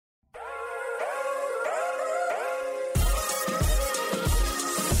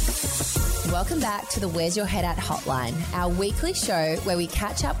Welcome back to the Where's Your Head At Hotline, our weekly show where we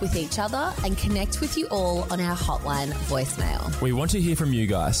catch up with each other and connect with you all on our hotline voicemail. We want to hear from you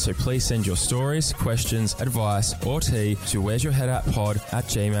guys, so please send your stories, questions, advice, or tea to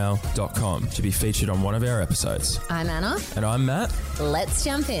where'syourheadatpod@gmail.com to be featured on one of our episodes. I'm Anna. And I'm Matt. Let's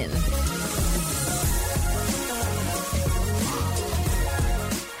jump in.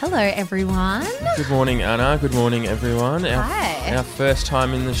 Hello, everyone. Good morning, Anna. Good morning, everyone. Hi. Our first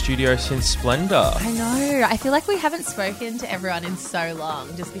time in the studio since Splendor. I know. I feel like we haven't spoken to everyone in so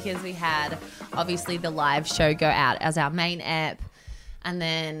long just because we had, obviously, the live show go out as our main app. And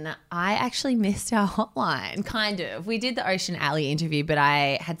then I actually missed our hotline, kind of. We did the Ocean Alley interview, but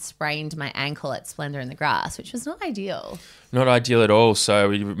I had sprained my ankle at Splendor in the Grass, which was not ideal. Not ideal at all, so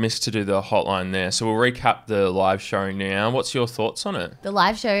we missed to do the hotline there. So we'll recap the live show now. What's your thoughts on it? The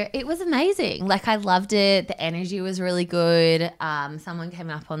live show, it was amazing. Like, I loved it. The energy was really good. Someone came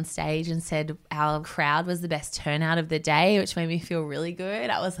up on stage and said our crowd was the best turnout of the day, which made me feel really good.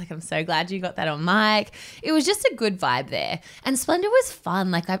 I was like, I'm so glad you got that on mic. It was just a good vibe there. And Splendor was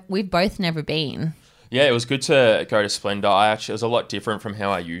fun. Like, we've both never been. Yeah, it was good to go to Splendor. It was a lot different from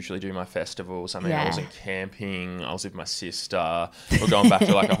how I usually do my festivals. I mean, I wasn't camping. I was with my sister. We're going back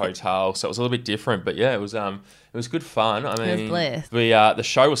to like a hotel, so it was a little bit different. But yeah, it was good fun. I mean, it was bliss. The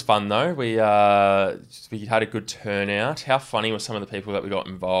show was fun though. We had a good turnout. How funny were some of the people that we got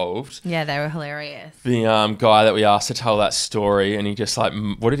involved? Yeah, they were hilarious. The guy that we asked to tell that story, and he just like,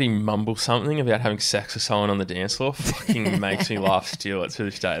 what did he mumble something about having sex with someone on the dance floor? Fucking makes me laugh still to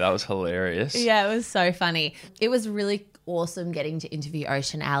this day. That was hilarious. Yeah, it was so funny. It was really awesome getting to interview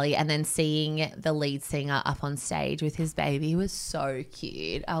Ocean Alley and then seeing the lead singer up on stage with his baby was so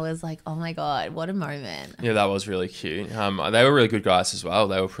cute. I was like, oh my God, what a moment. Yeah, that was really cute. They were really good guys as well.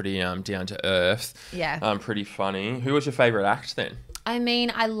 They were pretty down to earth. Yeah. Pretty funny. Who was your favourite act then? I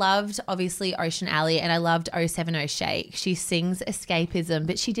mean, I loved, obviously, Ocean Alley and I loved 070 Shake. She sings Escapism,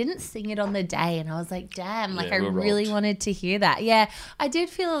 but she didn't sing it on the day. And I was like, damn, like I really wanted to hear that. Yeah, I did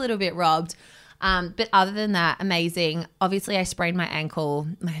feel a little bit robbed. But other than that, amazing. Obviously, I sprained my ankle.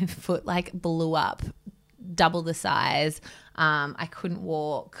 My foot like blew up, double the size. I couldn't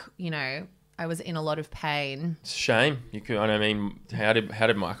walk. You know, I was in a lot of pain. It's a shame. I mean, how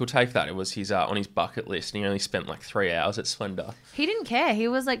did Michael take that? It was his on his bucket list, and he only spent like 3 hours at Splendor. He didn't care. He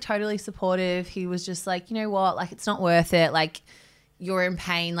was like totally supportive. He was just like, you know what, like it's not worth it. Like you're in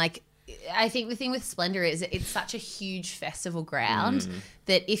pain. Like I think the thing with Splendor is it's such a huge festival ground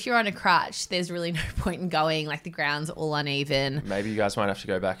that if you're on a crutch, there's really no point in going. Like the ground's all uneven. Maybe you guys might have to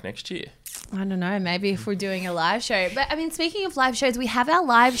go back next year. I don't know. Maybe if we're doing a live show. But I mean, speaking of live shows, we have our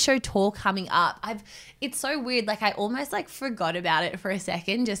live show tour coming up. It's so weird. Like I almost like forgot about it for a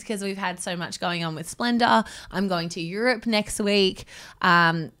second just because we've had so much going on with Splendor. I'm going to Europe next week.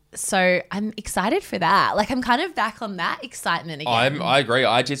 So I'm excited for that. Like I'm kind of back on that excitement again. I agree.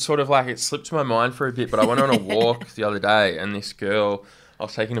 I did sort of like it slipped my mind for a bit, but I went on a walk the other day and this girl, I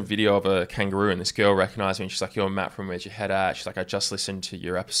was taking a video of a kangaroo and this girl recognised me and she's like, you're Matt from Where's Your Head At? She's like, I just listened to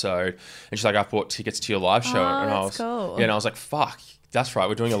your episode. And she's like, I bought tickets to your live show. And I was cool. Yeah, and I was like, fuck. That's right,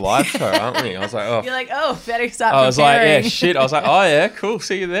 we're doing a live show, aren't we? I was like, oh. You're like, oh, better start I was preparing. like, yeah, shit. I was like, oh, yeah, cool,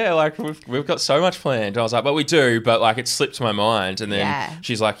 see you there. Like, we've got so much planned. I was like, well, we do, but, like, it slipped my mind. And then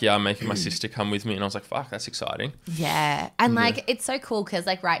she's like, yeah, I'm making my sister come with me. And I was like, fuck, that's exciting. Yeah. And, like, it's so cool because,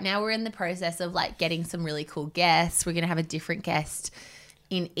 like, right now we're in the process of, like, getting some really cool guests. We're going to have a different guest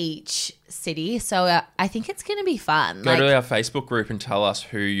in each city. So I think it's going to be fun. Go to our Facebook group and tell us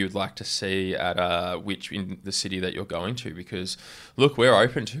who you'd like to see at in the city that you're going to because, look, we're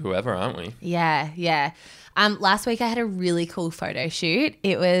open to whoever, aren't we? Yeah. Last week I had a really cool photo shoot.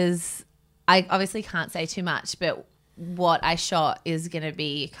 It was, I obviously can't say too much, but what I shot is going to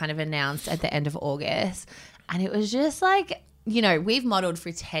be kind of announced at the end of August. And it was just like, you know, we've modeled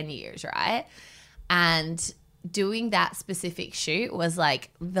for 10 years, right? And doing that specific shoot was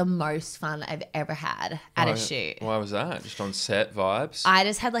like the most fun I've ever had at a shoot. Why was that? Just on set vibes? I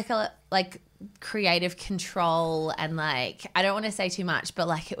just had like creative control and like, I don't want to say too much, but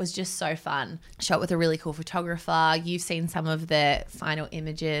like it was just so fun. Shot with a really cool photographer. You've seen some of the final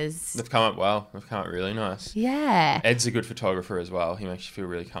images. They've come up well. They've come up really nice. Yeah. Ed's a good photographer as well. He makes you feel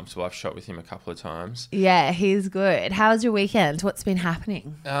really comfortable. I've shot with him a couple of times. Yeah, he's good. How was your weekend? What's been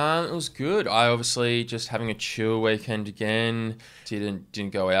happening? It was good. I obviously just having a chill weekend again.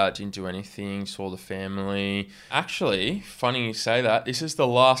 Didn't go out, didn't do anything, saw the family. Actually, funny you say that. This is the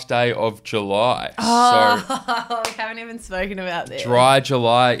last day of July. Oh, so we haven't even spoken about this. Dry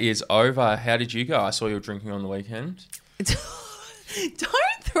July is over. How did you go? I saw you were drinking on the weekend.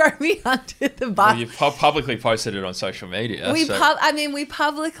 Don't throw me under the bus. Well, you've publicly posted it on social media. We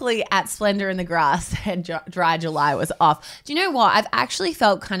publicly at Splendor in the Grass said Dry July was off. Do you know what? I've actually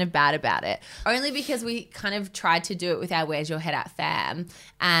felt kind of bad about it. Only because we kind of tried to do it with our Where's Your Head At fam.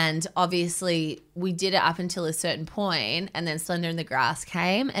 And obviously we did it up until a certain point, and then Splendor in the Grass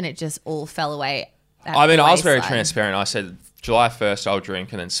came and it just all fell away. I was very transparent. I said July 1st I'll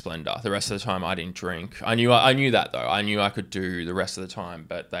drink and then Splendor. The rest of the time I didn't drink. I knew that though. I knew I could do the rest of the time,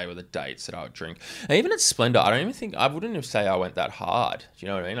 but they were the dates that I would drink. And even at Splendor, I wouldn't even say I went that hard. Do you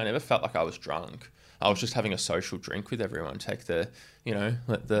know what I mean? I never felt like I was drunk. I was just having a social drink with everyone. Take the,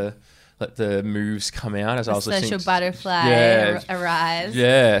 let the moves come out as I was listening. Social butterfly arise.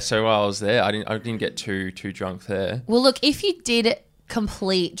 Yeah. So while I was there, I didn't get too drunk there. Well, look, if you did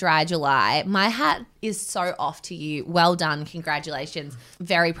complete Dry July, my hat is so off to you. Well done. Congratulations.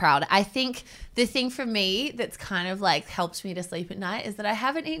 Very proud. I think the thing for me that's kind of like helps me to sleep at night is that I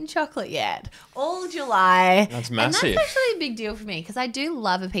haven't eaten chocolate yet. All July. That's massive. And that's actually a big deal for me because I do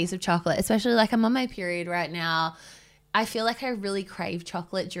love a piece of chocolate, especially like I'm on my period right now. I feel like I really crave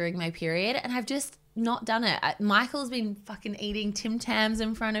chocolate during my period and I've just not done it. Michael's been fucking eating Tim Tams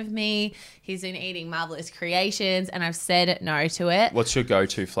in front of me. He's been eating Marvelous Creations and I've said no to it. What's your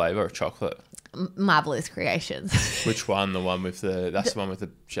go-to flavour of chocolate? Marvelous Creations. Which one? The one with the one with the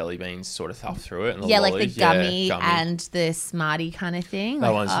jelly beans sort of stuff through it? And the lollies? Like the gummy and the Smartie kind of thing.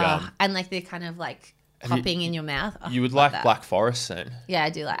 That one's yum. And like the kind of like popping in your mouth. You would like Black Forest then? Yeah, I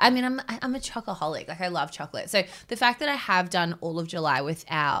do like. I mean, I'm a chocoholic. Like I love chocolate. So the fact that I have done all of July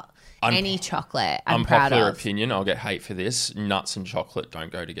without any chocolate, I'm proud of. Unpopular opinion, I'll get hate for this. Nuts and chocolate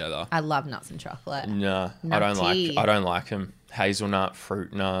don't go together. I love nuts and chocolate. No, I don't like them. Hazelnut,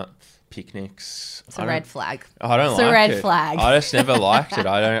 fruit nut, picnics. It's a red flag. I don't like it. It's a red flag. I just never liked it.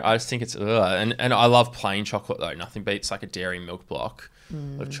 I just think it's ugh. And I love plain chocolate though. Nothing beats like a dairy milk block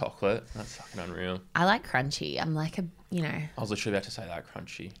of chocolate. That's fucking unreal. I like crunchy. I'm like I was literally about to say that,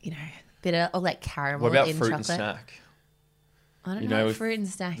 crunchy. Bitter or like caramel. What about in fruit chocolate? and snack? I don't know what fruit and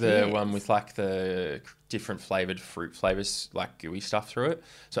snack the is. one with like the different flavoured fruit flavours, like gooey stuff through it.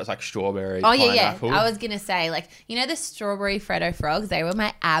 So it's like strawberry, pineapple. I was going to say, like, the strawberry Freddo Frogs? They were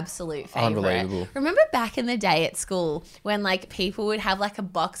my absolute favourite. Unbelievable. Remember back in the day at school when, like, people would have, like, a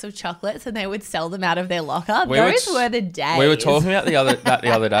box of chocolates and they would sell them out of their locker? Those were the days. We were talking about the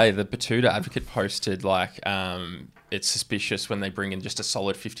other day. The Batuta Advocate posted, like, it's suspicious when they bring in just a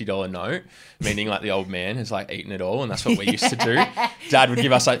solid $50 note, meaning like the old man has like eaten it all, and that's what we used to do. Dad would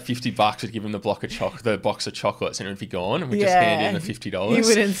give us like $50, we'd give him the box of chocolates, and it would be gone, and we'd just hand in the $50. You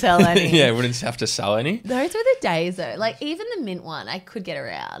wouldn't sell any. Yeah, wouldn't have to sell any. Those were the days though. Like even the mint one, I could get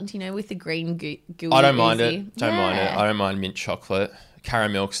around. With the green gooey. I don't mind it. Don't mind it. I don't mind mint chocolate.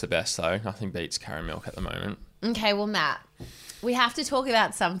 Caramilk's the best though. Nothing beats caramilk at the moment. Okay, well Matt, we have to talk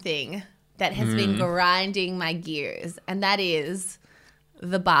about something that has been grinding my gears, and that is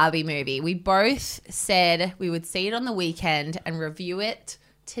the Barbie movie. We both said we would see it on the weekend and review it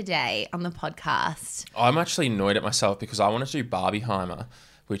today on the podcast. I'm actually annoyed at myself because I want to do Barbieheimer,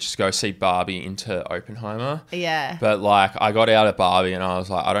 which is go see Barbie into Oppenheimer. Yeah. But like I got out of Barbie and I was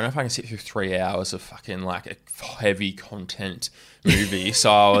like, I don't know if I can sit through 3 hours of fucking like a heavy content movie.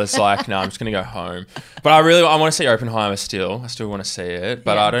 So I was like, no, I'm just going to go home. But I want to see Oppenheimer still. I still want to see it.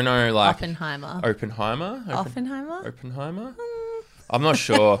 But I don't know, like... Oppenheimer. I'm not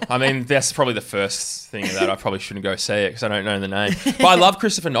sure. I mean, that's probably the first thing that I probably shouldn't go see it because I don't know the name. But I love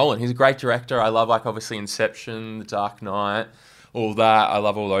Christopher Nolan. He's a great director. I love, like, obviously Inception, The Dark Knight, all that. I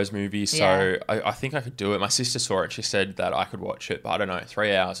love all those movies. So I think I could do it. My sister saw it. She said that I could watch it. But I don't know.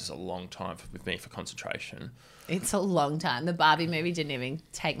 3 hours is a long time with me for concentration. It's a long time. The Barbie movie didn't even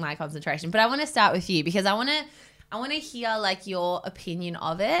take my concentration. But I want to start with you because I want to hear like your opinion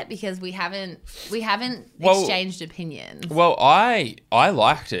of it because we haven't exchanged opinions. Well, I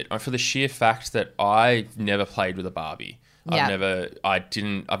liked it for the sheer fact that I never played with a Barbie. I've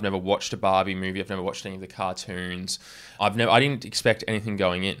never watched a Barbie movie. I've never watched any of the cartoons. I didn't expect anything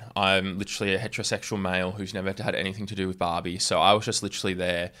going in. I'm literally a heterosexual male who's never had anything to do with Barbie. So I was just literally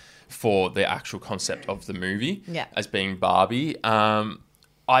there for the actual concept of the movie as being Barbie. I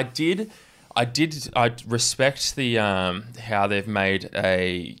respect the how they've made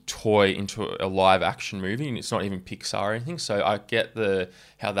a toy into a live action movie, and it's not even Pixar or anything. So I get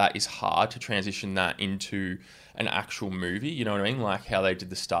how that is hard to transition that into an actual movie. You know what I mean? Like how they did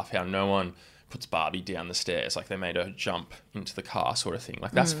the stuff, how no one puts Barbie down the stairs, like they made her jump into the car sort of thing.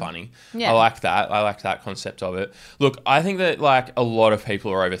 Like that's funny. Yeah. I like that. I like that concept of it. Look, I think that like a lot of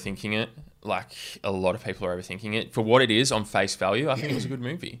people are overthinking it. For what it is on face value, I think it was a good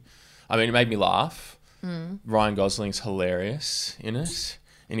movie. I mean, it made me laugh. Ryan Gosling's hilarious in it.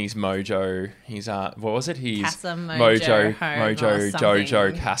 In his Mojo, he's what was it? He's Casa Mojo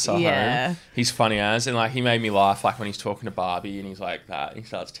Jojo Casa Yeah. Home. He's funny as, and like he made me laugh like when he's talking to Barbie and he's like that. He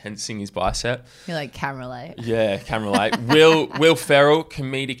starts tensing his bicep. You're like, can relate. Yeah, can relate. Will Ferrell,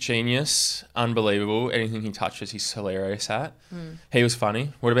 comedic genius, unbelievable. Anything he touches, he's hilarious at. He was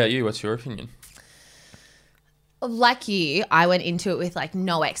funny. What about you? What's your opinion? Like you, I went into it with like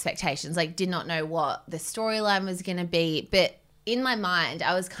no expectations, like did not know what the storyline was going to be, but in my mind,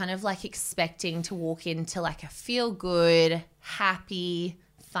 I was kind of like expecting to walk into like a feel good, happy,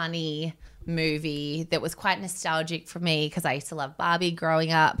 funny movie that was quite nostalgic for me because I used to love Barbie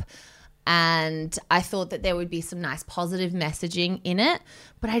growing up. And I thought that there would be some nice positive messaging in it.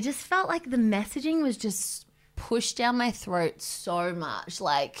 But I just felt like the messaging was just pushed down my throat so much.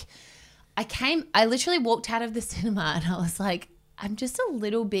 Like I literally walked out of the cinema and I was like, I'm just a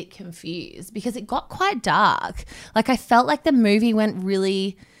little bit confused because it got quite dark. Like I felt like the movie went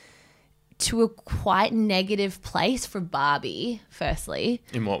really to a quite negative place for Barbie, firstly.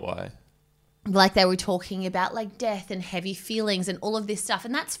 In what way? Like they were talking about like death and heavy feelings and all of this stuff.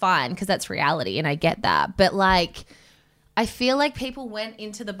 And that's fine because that's reality and I get that. But like I feel like people went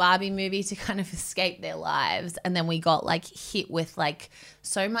into the Barbie movie to kind of escape their lives. And then we got like hit with like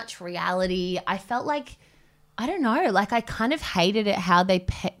so much reality. I felt like, I don't know, like I kind of hated it how they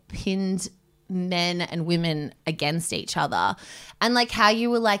pinned men and women against each other and like how you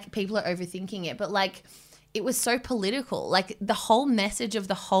were like, people are overthinking it, but like it was so political. Like the whole message of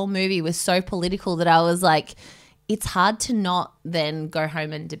the whole movie was so political that I was like, it's hard to not then go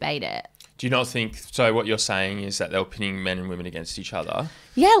home and debate it. Do you not think, so what you're saying is that they were pinning men and women against each other?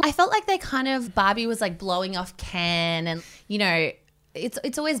 Yeah, I felt like they kind of, Barbie was like blowing off Ken and, you know,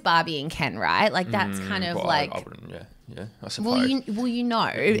 it's always Barbie and Ken, right? Like that's kind of well, like... I wouldn't, yeah, I suppose.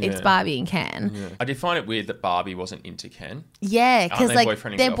 It's Barbie and Ken. Yeah. I did find it weird that Barbie wasn't into Ken. Yeah, because like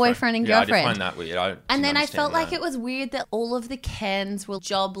they're boyfriend and girlfriend. girlfriend. I did find that weird. And then I felt like it was weird that all of the Kens were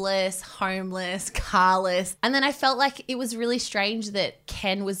jobless, homeless, carless. And then I felt like it was really strange that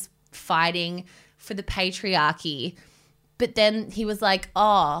Ken was fighting for the patriarchy. But then he was like,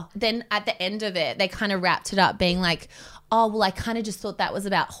 then at the end of it, they kind of wrapped it up being like, well, I kind of just thought that was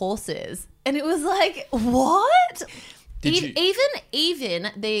about horses. And it was like, what?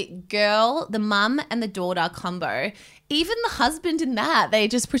 Even the girl, the mum and the daughter combo, even the husband in that, they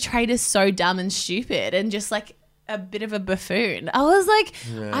just portrayed as so dumb and stupid and just like a bit of a buffoon. I was like,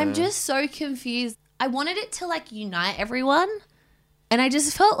 I'm just so confused. I wanted it to like unite everyone. And I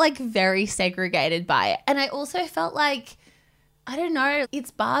just felt like very segregated by it. And I also felt like, I don't know,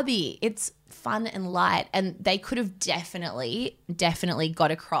 it's Barbie. It's fun and light. And they could have definitely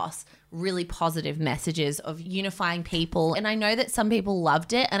got across really positive messages of unifying people. And I know that some people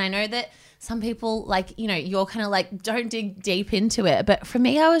loved it. And I know that some people, like, you know, you're kind of like, don't dig deep into it. But for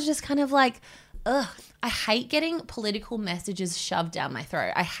me, I was just kind of like, ugh, I hate getting political messages shoved down my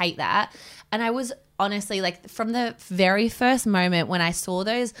throat. I hate that. And I was honestly, like from the very first moment when I saw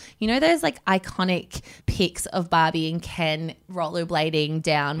those, you know, those like iconic pics of Barbie and Ken rollerblading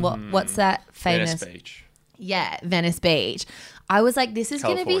down. What's that famous? Venice Beach. Yeah, Venice Beach. I was like, this is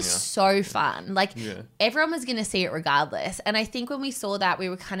going to be so fun. Like everyone was going to see it regardless. And I think when we saw that, we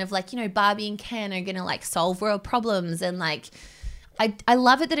were kind of like, you know, Barbie and Ken are going to like solve world problems. And like, I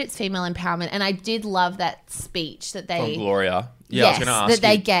love it that it's female empowerment. And I did love that speech that they... From Gloria. Yeah, yes, I was going to ask that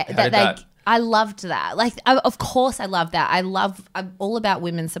they get... I loved that. Like, of course I love that. I'm all about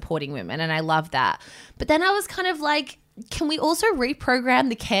women supporting women and I love that. But then I was kind of like, can we also reprogram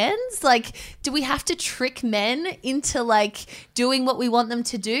the Kens? Like, do we have to trick men into like doing what we want them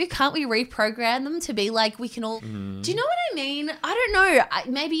to do? Can't we reprogram them to be like, we can all, do you know what I mean? I don't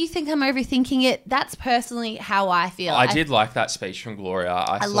know. Maybe you think I'm overthinking it. That's personally how I feel. I did like that speech from Gloria.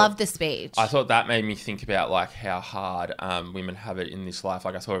 I love the speech. I thought that made me think about like how hard women have it in this life.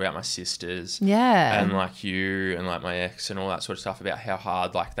 Like I thought about my sisters. Yeah. And like you and like my ex and all that sort of stuff about how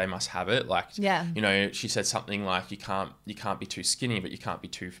hard like they must have it. Like, you know, she said something like you can't be too skinny, but you can't be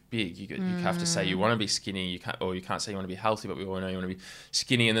too big. You have to say you want to be skinny. You can't say you want to be healthy, but we all know you want to be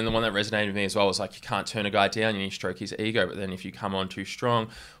skinny. And then the one that resonated with me as well was like, you can't turn a guy down. You need to stroke his ego. But then if you come on too strong,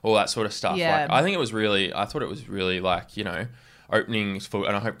 all that sort of stuff. Yeah. Like, I thought it was really like, you know, opening for,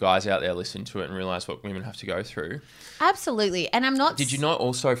 and I hope guys out there listen to it and realize what women have to go through. Absolutely. And I'm not... Did you not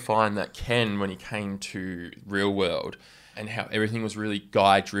also find that Ken, when he came to real world, and how everything was really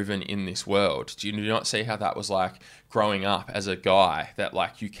guy-driven in this world. Do you not see how that was like growing up as a guy, that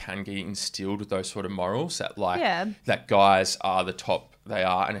like you can get instilled with those sort of morals, that like that guys are the top they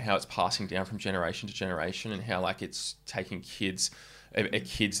are, and how it's passing down from generation to generation, and how like it's taking kids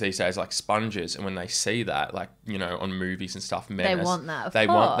kids these days like sponges, and when they see that, like, you know, on movies and stuff, they want that. They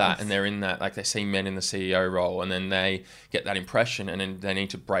want that, and they're in that, like, they see men in the CEO role, and then they get that impression, and then they need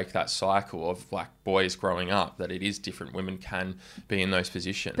to break that cycle of like boys growing up that it is different. Women can be in those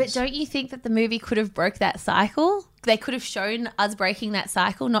positions. But don't you think that the movie could have broke that cycle? They could have shown us breaking that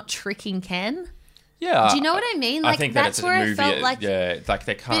cycle, not tricking Ken. Yeah. Do you know what I mean? Like, I think that's where I felt like... Yeah, like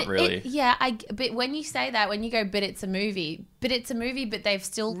they can't really... But when you say that, when you go, but it's a movie, but they've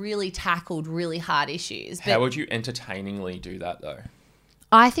still really tackled really hard issues. How would you entertainingly do that, though?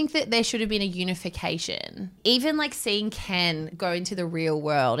 I think that there should have been a unification. Even, like, seeing Ken go into the real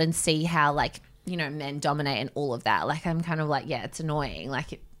world and see how, like, you know, men dominate and all of that. Like, I'm kind of like, yeah, it's annoying.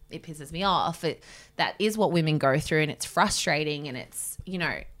 Like, it pisses me off. That is what women go through, and it's frustrating, and it's, you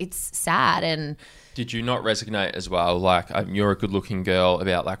know, it's sad. And... Did you not resonate as well? Like, you're a good-looking girl,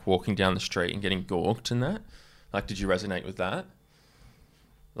 about like walking down the street and getting gawked and that. Like, did you resonate with that?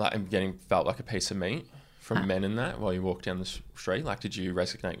 Like, and felt like a piece of meat from men in that while you walk down the street. Like, did you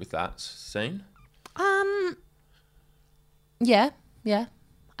resonate with that scene? Yeah,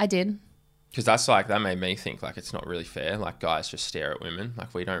 I did. Because that's like, that made me think like it's not really fair. Like, guys just stare at women.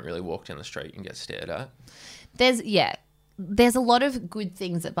 Like, we don't really walk down the street and get stared at. There's a lot of good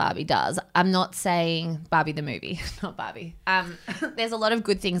things that Barbie does. I'm not saying Barbie the movie, not Barbie. There's a lot of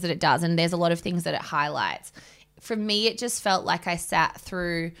good things that it does, and there's a lot of things that it highlights. For me, it just felt like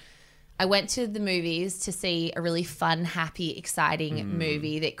I went to the movies to see a really fun, happy, exciting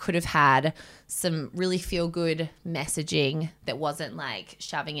movie that could have had some really feel-good messaging that wasn't like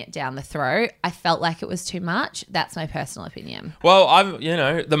shoving it down the throat. I felt like it was too much. That's my personal opinion. Well,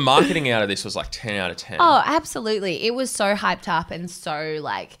 the marketing out of this was like 10 out of 10. Oh, absolutely. It was so hyped up and so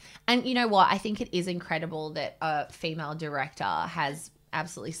like, and you know what? I think it is incredible that a female director has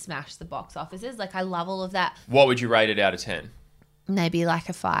absolutely smashed the box offices. Like, I love all of that. What would you rate it out of 10? Maybe like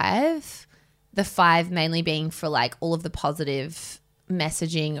a 5. The 5 mainly being for like all of the positive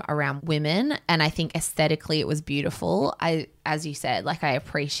messaging around women, and I think aesthetically it was beautiful. As you said, like, I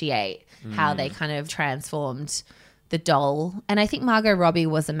appreciate how they kind of transformed the doll, and I think Margot Robbie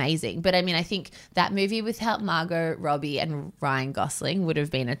was amazing. But I mean, I think that movie without Margot Robbie and Ryan Gosling would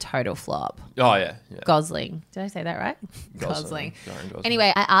have been a total flop. Oh yeah. Gosling, did I say that right? Gosling.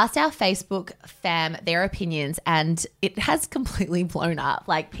 Anyway, I asked our Facebook fam their opinions, and it has completely blown up.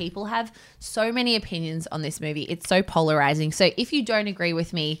 Like, people have so many opinions on this movie. It's so polarizing. So if you don't agree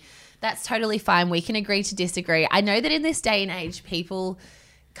with me, that's totally fine. We can agree to disagree. I know that in this day and age, people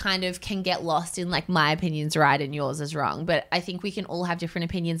kind of can get lost in like, my opinion's right and yours is wrong, but I think we can all have different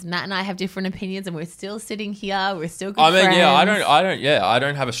opinions. Matt and I have different opinions, and we're still sitting here. We're still good friends. I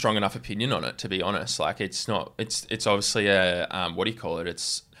don't have a strong enough opinion on it, to be honest. Like, it's obviously a what do you call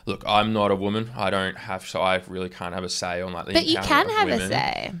it? Look, I'm not a woman. So I really can't have a say on like the. But you can have a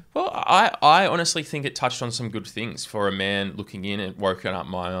say. Well, I honestly think it touched on some good things for a man looking in. It woken up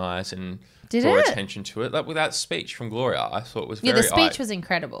my eyes and draw attention to it. Like, with that speach from Gloria, I thought was very... Yeah, the speech was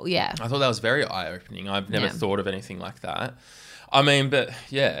incredible, yeah. I thought that was very eye-opening. I've never thought of anything like that. I mean, but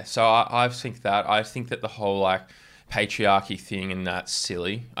yeah, so I think that the whole like patriarchy thing, and that's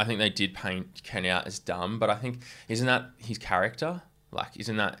silly. I think they did paint Ken out as dumb, but I think, isn't that his character? Like,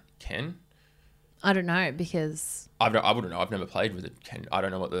 isn't that Ken? I don't know, because... I wouldn't know. I've never played with it, Ken. I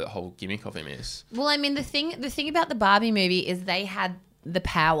don't know what the whole gimmick of him is. Well, I mean, the thing about the Barbie movie is they had the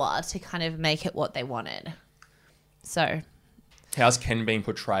power to kind of make it what they wanted. So... How's Ken been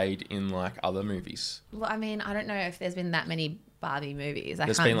portrayed in like other movies? Well, I mean, I don't know if there's been that many Barbie movies.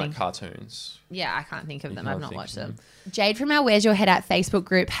 There's been like cartoons. Yeah, I can't think of them. I've not watched them. Jade from our Where's Your Head At Facebook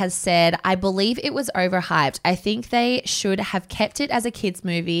group has said, I believe it was overhyped. I think they should have kept it as a kids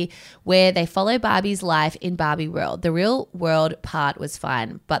movie where they follow Barbie's life in Barbie world. The real world part was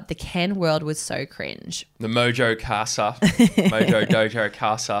fine, but the Ken world was so cringe. The Mojo Casa. Mojo Dojo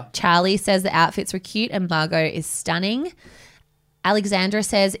Casa. Charlie says the outfits were cute and Margot is stunning. Alexandra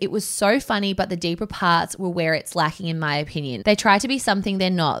says, it was so funny, but the deeper parts were where it's lacking in my opinion. They try to be something they're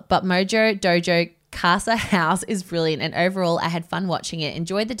not, but Mojo Dojo Casa House is brilliant, and overall I had fun watching it,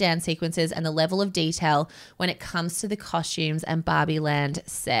 enjoyed the dance sequences and the level of detail when it comes to the costumes and Barbie Land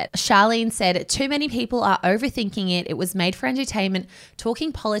set. Charlene said, too many people are overthinking it. It was made for entertainment,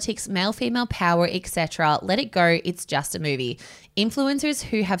 talking politics, male-female power, etc. Let it go. It's just a movie. Influencers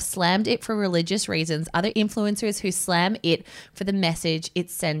who have slammed it for religious reasons, other influencers who slam it for the message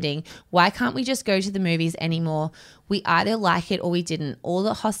it's sending. Why can't we just go to the movies anymore? We either like it or we didn't. All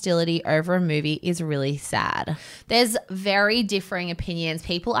the hostility over a movie is really sad. There's very differing opinions.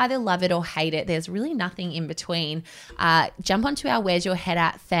 People either love it or hate it. There's really nothing in between. Jump onto our Where's Your Head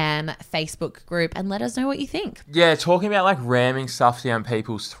At Fam Facebook group and let us know what you think. Yeah, talking about like ramming stuff down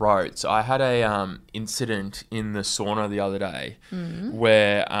people's throats. I had a incident in the sauna the other day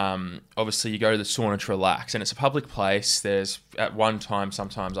where obviously you go to the sauna to relax and it's a public place. There's at one time,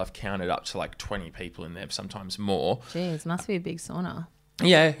 sometimes I've counted up to like 20 people in there, sometimes more. Jeez, must be a big sauna.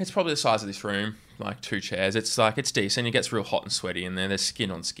 Yeah, it's probably the size of this room, like 2 chairs. It's decent. It gets real hot and sweaty in there. There's skin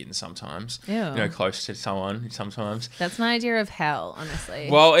on skin sometimes. Ew. You know, close to someone sometimes. That's my idea of hell, honestly.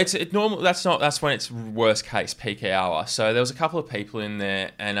 Well, it's normal. That's when it's worst case, peak hour. So there was a couple of people in there,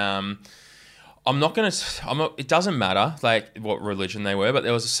 and it doesn't matter like what religion they were, but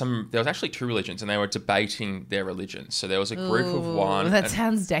there was actually 2 religions and they were debating their religions. So there was a group of one. That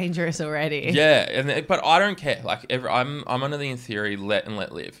sounds dangerous already. Yeah, but I don't care. Like I'm under the theory let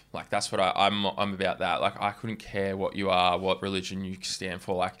live. Like that's what I'm about that. Like I couldn't care what you are, what religion you stand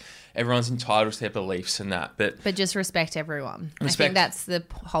for. Like everyone's entitled to their beliefs and that. But just respect everyone. I think that's the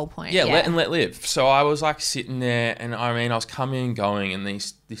whole point. Yeah, let live. So I was like sitting there and I was coming and going and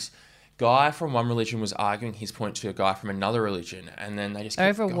this guy from one religion was arguing his point to a guy from another religion, and then they just kept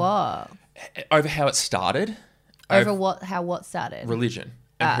over going. What? Over how it started. Over what? How what started? Religion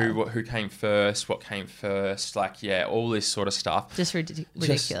and who came first, what came first, like all this sort of stuff. Just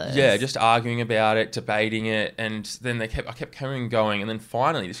ridiculous. Just arguing about it, debating it, and then I kept coming and going, and then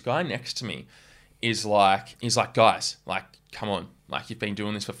finally this guy next to me is like, guys, like come on. Like, you've been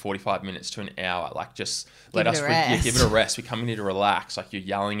doing this for 45 minutes to an hour. Like, just give it a rest. We come in here to relax. Like, you're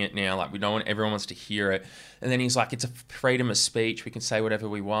yelling it now. Like, everyone wants to hear it. And then he's like, it's a freedom of speech. We can say whatever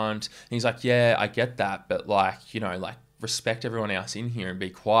we want. And he's like, yeah, I get that. But, like, respect everyone else in here and be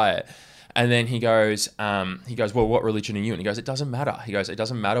quiet. And then he goes, well, what religion are you? And he goes, it doesn't matter. He goes, it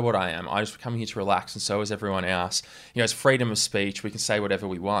doesn't matter what I am. I just come here to relax, and so is everyone else. He goes, freedom of speech. We can say whatever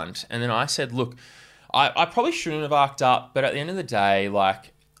we want. And then I said, look, I probably shouldn't have arced up, but at the end of the day,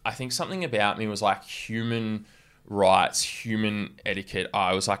 like, I think something about me was like human rights, human etiquette.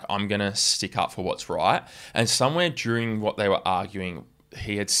 I was like, I'm going to stick up for what's right. And somewhere during what they were arguing,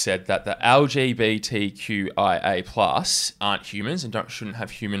 he had said that the LGBTQIA plus aren't humans and shouldn't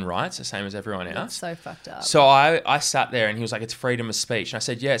have human rights, the same as everyone else. That's so fucked up. So I sat there and he was like, it's freedom of speech. And I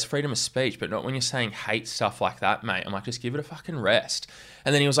said, yeah, it's freedom of speech, but not when you're saying hate stuff like that, mate. I'm like, just give it a fucking rest.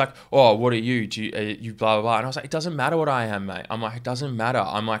 And then he was like, oh, what are you? You blah, blah, blah. And I was like, it doesn't matter what I am, mate. I'm like, it doesn't matter.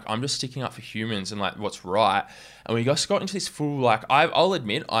 I'm like, I'm just sticking up for humans and like what's right. And we just got into this full, like, I'll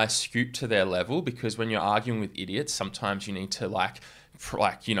admit I scooped to their level, because when you're arguing with idiots, sometimes you need to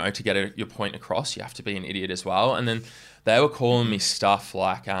to get your point across, you have to be an idiot as well. And then they were calling me stuff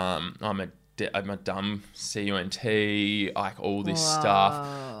like, I'm a dumb cunt, like all this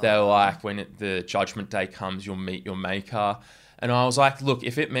stuff. They're like, when the judgment day comes, you'll meet your maker. And I was like, look,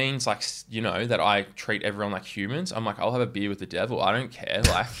 if it means like, that I treat everyone like humans, I'm like, I'll have a beer with the devil. I don't care.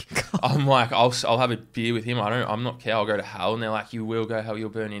 Like, I'm like, I'll have a beer with him. I'm not care. I'll go to hell. And they're like, you will go hell. You'll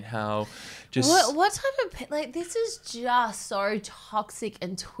burn in hell. What type of, this is just so toxic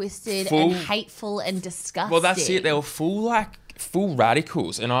and twisted and hateful and disgusting. Well, that's it. They were full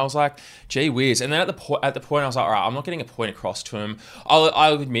radicals, and I was like, gee whiz. And then at the point I was like, all right, I'm not getting a point across to them.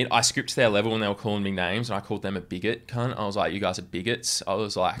 I'll admit I scooped to their level when they were calling me names, and I called them a bigot cunt. I was like, you guys are bigots. I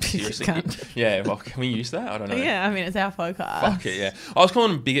was like, seriously? Yeah, well, can we use that? I don't know. Yeah, I mean, it's our podcast. Fuck it, yeah. I was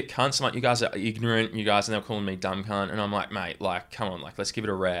calling them bigot cunts. I'm like, you guys are ignorant, you guys, and they were calling me dumb cunt. And I'm like, mate, like, come on, like, let's give it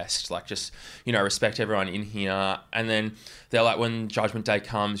a rest. Like, just, respect everyone in here. And then they're like, when judgment day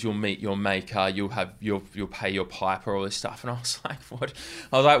comes, you'll meet your maker, you'll pay your piper, all this stuff. And I was like, what?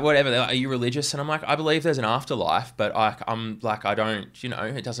 I was like, whatever. They're like, are you religious? And I'm like, I believe there's an afterlife, but I'm like, I don't,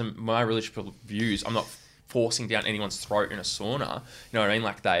 it doesn't, my religious views, I'm not forcing down anyone's throat in a sauna, you know what I mean?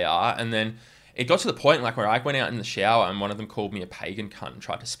 Like they are. And then it got to the point like where I went out in the shower and one of them called me a pagan cunt and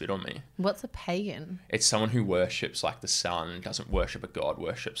tried to spit on me. What's a pagan? It's someone who worships like the sun, doesn't worship a god,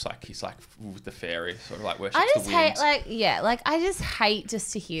 worships like he's like with the fairy, sort of like worships the wind. I just hate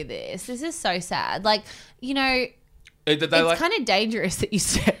just to hear this. This is so sad. Like, it's kind of dangerous that you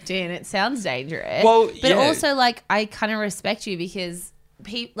stepped in. It sounds dangerous. Well, but also like I kind of respect you because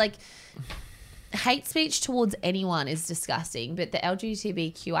hate speech towards anyone is disgusting, but the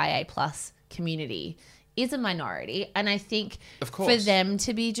LGBTQIA plus community is a minority, and I think for them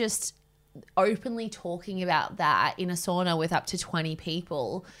to be just openly talking about that in a sauna with up to 20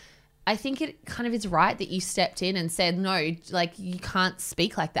 people, I think it kind of is right that you stepped in and said, no, like you can't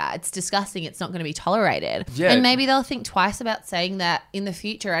speak like that. It's disgusting. It's not going to be tolerated. Yeah. And maybe they'll think twice about saying that in the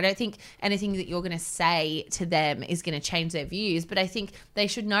future. I don't think anything that you're going to say to them is going to change their views, but I think they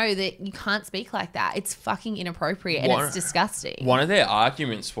should know that you can't speak like that. It's fucking inappropriate and it's disgusting. One of their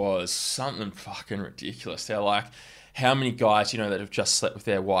arguments was something fucking ridiculous. They're like, how many guys, that have just slept with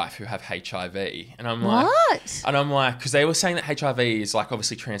their wife who have HIV? And I'm like, what? And I'm like, because they were saying that HIV is like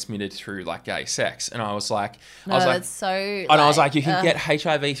obviously transmitted through like gay sex. And I was like, it's so. And I was like, you can get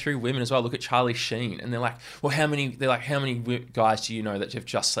HIV through women as well. Look at Charlie Sheen. And they're like, well, how many guys do you know that have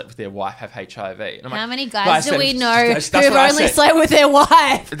just slept with their wife have HIV? And I'm how like, many guys do we know that's who have only slept with their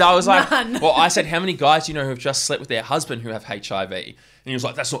wife? I was like, None. well, I said, how many guys do you know who have just slept with their husband who have HIV? And he was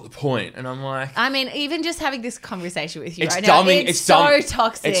like, that's not the point. And I'm like... I mean, even just having this conversation with you it's right dumbing, now, it's so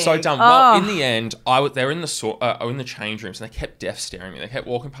toxic. It's so dumb. Oh. Well, in the end, they were in the change rooms and they kept deaf staring me. They kept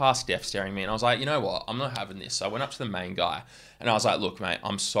walking past deaf staring me. And I was like, you know what? I'm not having this. So I went up to the main guy and I was like, look, mate,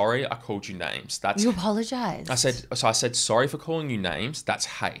 I'm sorry I called you names. You apologized. I said, sorry for calling you names. That's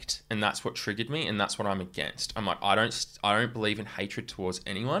hate. And that's what triggered me. And that's what I'm against. I'm like, I don't believe in hatred towards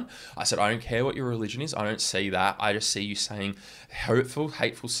anyone. I said, I don't care what your religion is. I don't see that. I just see you saying hurtful,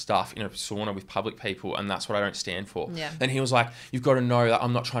 hateful stuff in a sauna with public people. And that's what I don't stand for. Yeah. And he was like, you've got to know that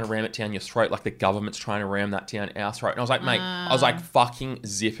I'm not trying to ram it down your throat like the government's trying to ram that down our throat. And I was like, mate, I was like, fucking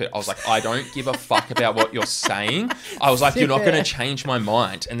zip it. I was like, I don't give a fuck about what you're saying. I was like, you're not going to change my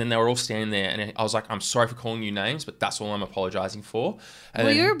mind. And then they were all standing there and I was like, I'm sorry for calling you names, but that's all I'm apologizing for. And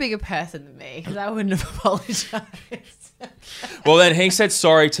well, you're a bigger person than me because I wouldn't have apologized. Well, then he said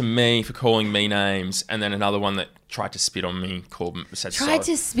sorry to me for calling me names, and then another one that tried to spit on me tried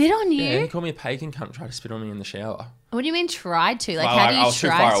to spit on you? Yeah, he called me a pagan cunt and tried to spit on me in the shower. What do you mean tried to? Like, well, how do you I was too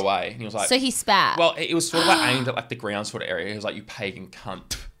far away. And he was like... So he spat? Well, it was sort of like aimed at like the ground sort of area. He was like, you pagan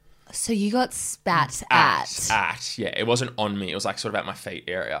cunt. So you got spat at? Yeah. It wasn't on me. It was like sort of at my feet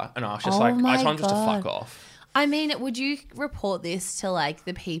area. And I was just I told him just to fuck off. I mean, would you report this to like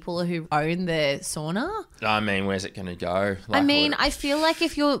the people who own the sauna? I mean, where's it going to go? Like, I feel like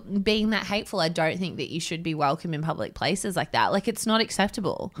if you're being that hateful, I don't think that you should be welcome in public places like that. Like, it's not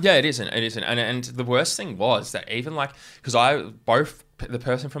acceptable. Yeah, it isn't. And the worst thing was that even like, because the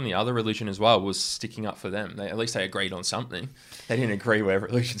person from the other religion as well was sticking up for them. At least they agreed on something. They didn't agree where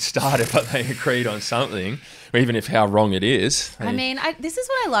religion started, but they agreed on something, even if how wrong it is. This is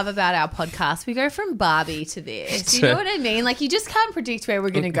what I love about our podcast. We go from Barbie to this. You know what I mean? Like, you just can't predict where we're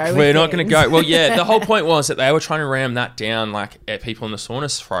going to go. We're not going to go. Well, yeah, the whole point was that they were trying to ram that down like at people in the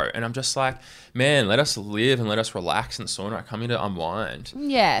sauna's throat. And I'm just like, man, let us live and let us relax in the sauna. I come here to unwind.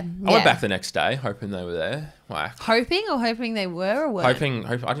 Yeah. I went back the next day hoping they were there. Like, hoping they were or weren't? Hoping,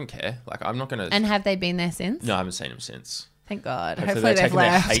 I didn't care. Like, I'm not going to... And have they been there since? No, I haven't seen them since. Thank God. Hopefully they're taking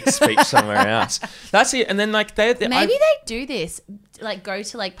their hate speech somewhere else. That's it. And then like they do this, like go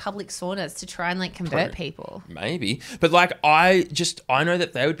to like public saunas to try and like convert people. Maybe. But like I know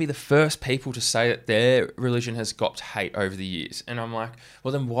that they would be the first people to say that their religion has got hate over the years. And I'm like,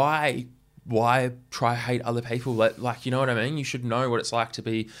 well then why try hate other people? Like, you know what I mean? You should know what it's like to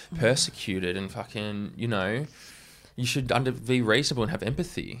be persecuted and fucking, you should be reasonable and have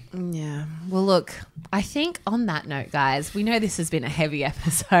empathy. Yeah. Well, look, I think on that note, guys, we know this has been a heavy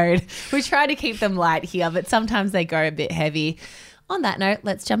episode. We try to keep them light here, but sometimes they go a bit heavy. On that note,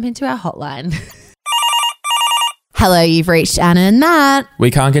 let's jump into our hotline. Hello, you've reached Anna and Matt.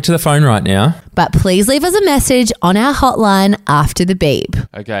 We can't get to the phone right now. But please leave us a message on our hotline after the beep.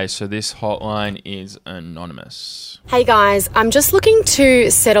 Okay, so this hotline is anonymous. Hey guys, I'm just looking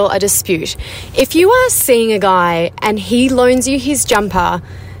to settle a dispute. If you are seeing a guy and he loans you his jumper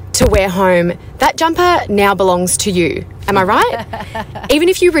to wear home, that jumper now belongs to you. Am I right? Even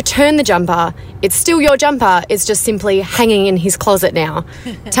if you return the jumper, it's still your jumper. It's just simply hanging in his closet now.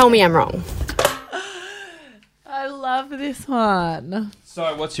 Tell me I'm wrong. I love this one.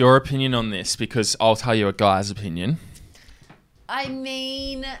 So what's your opinion on this? Because I'll tell you a guy's opinion. I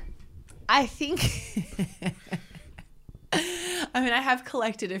mean, I think... I have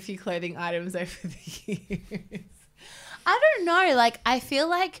collected a few clothing items over the years. I don't know. Like, I feel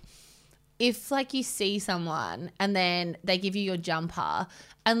like if, like, you see someone and then they give you your jumper,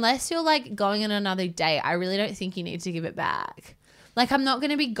 unless you're, like, going on another date, I really don't think you need to give it back. Like, I'm not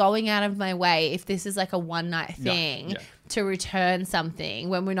going to be going out of my way if this is like a one-night thing to return something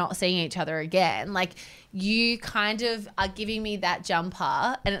when we're not seeing each other again. Like, you kind of are giving me that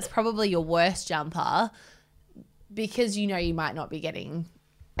jumper and it's probably your worst jumper because you know you might not be getting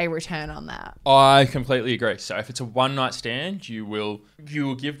a return on that. I completely agree. So if it's a one-night stand, you will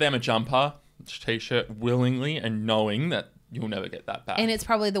give them a jumper, t-shirt willingly and knowing that you'll never get that back. And it's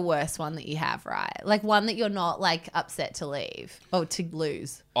probably the worst one that you have, right? Like one that you're not like upset to leave or to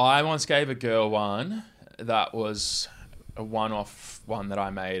lose. I once gave a girl one that was a one-off one that I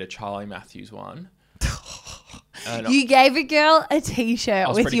made, a Charlie Matthews one. You gave a girl a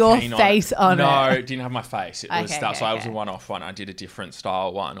T-shirt with your face on it. No, it didn't have my face. It was that, so okay. it was a one-off one. I did a different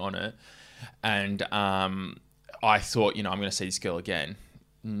style one on it, and I thought, I'm going to see this girl again.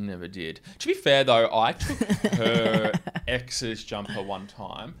 Never did. To be fair, though, I took her ex's jumper one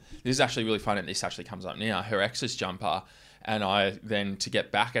time. This is actually really funny. This actually comes up now. Her ex's jumper. And I then, to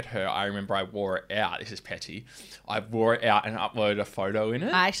get back at her, I remember I wore it out. This is petty. I wore it out and uploaded a photo in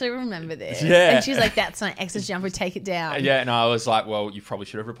it. I actually remember this. Yeah. And she's like, that's my ex's jumper, take it down. Yeah, and I was like, well, you probably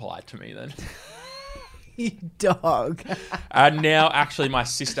should have replied to me then. You dog. And now, actually, my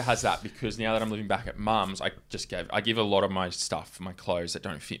sister has that because now that I'm living back at mum's, I give a lot of my stuff, my clothes that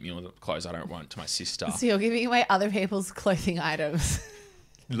don't fit me or the clothes I don't want to my sister. So you're giving away other people's clothing items.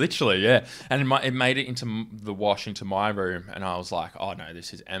 Literally, yeah. And it made it into the wash into my room. And I was like, oh, no,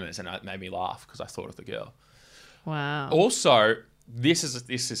 this is Emma's. And it made me laugh because I thought of the girl. Wow. Also, this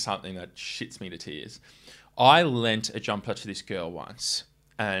is something that shits me to tears. I lent a jumper to this girl once.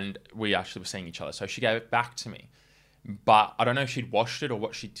 And we actually were seeing each other. So she gave it back to me. But I don't know if she'd washed it or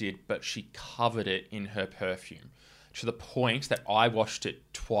what she did. But she covered it in her perfume. To the point that I washed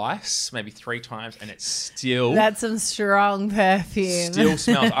it twice, maybe 3 times, and it still... That's some strong perfume. Still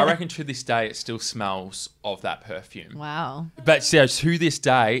smells. I reckon to this day it still smells of that perfume. Wow. But so to this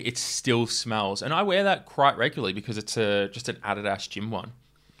day, it still smells. And I wear that quite regularly because it's just an Adidas gym one.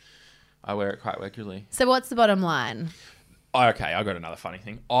 I wear it quite regularly. So what's the bottom line? Okay, I got another funny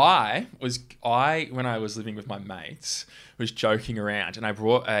thing. When I was living with my mates, was joking around, and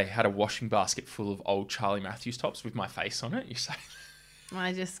I had a washing basket full of old Charlie Matthews tops with my face on it. You say?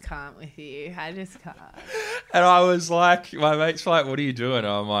 I just can't with you. I just can't. And I was like, my mates were like, "What are you doing?" And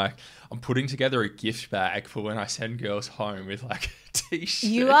I'm like, "I'm putting together a gift bag for when I send girls home with like a T-shirt."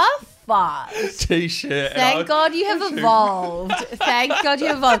 You are fucked. T-shirt. Thank God you have evolved. Thank God you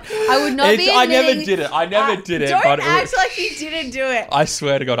have evolved. I would not be admitting... I never did it. I never did it. Don't but act like you didn't do it. I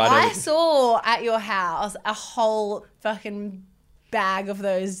swear to God, I never. I saw at your house a whole fucking bag of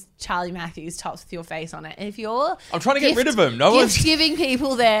those Charlie Matthews tops with your face on it. And if you're... I'm trying to get rid of them. No one's... giving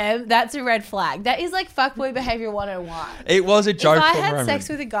people them, that's a red flag. That is like fuckboy behavior 101. It was a joke. If I had sex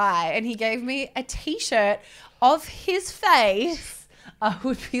with a guy and he gave me a T-shirt of his face, I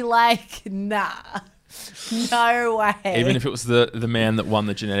would be like, nah, no way. Even if it was the man that won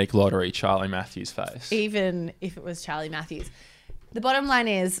the genetic lottery, Charlie Matthews' face. Even if it was Charlie Matthews. The bottom line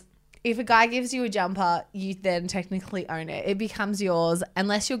is, if a guy gives you a jumper, you then technically own it. It becomes yours.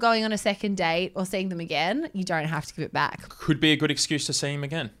 Unless you're going on a second date or seeing them again, you don't have to give it back. Could be a good excuse to see him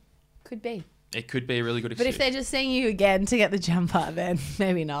again. Could be. It could be a really good excuse. But if they're just seeing you again to get the jumper, then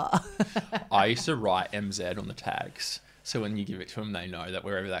maybe not. I used to write MZ on the tags. So when you give it to them, they know that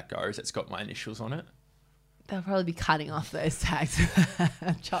wherever that goes, it's got my initials on it. They'll probably be cutting off those tags.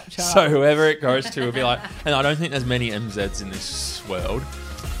 Chop, chop. So whoever it goes to will be like, and I don't think there's many MZs in this world.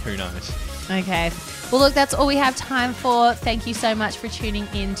 Who knows? Okay. Well, look, that's all we have time for. Thank you so much for tuning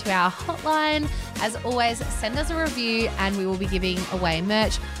in to our hotline. As always, send us a review and we will be giving away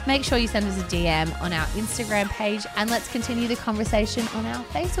merch. Make sure you send us a DM on our Instagram page and let's continue the conversation on our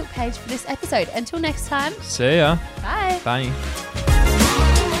Facebook page for this episode. Until next time. See ya. Bye. Bye.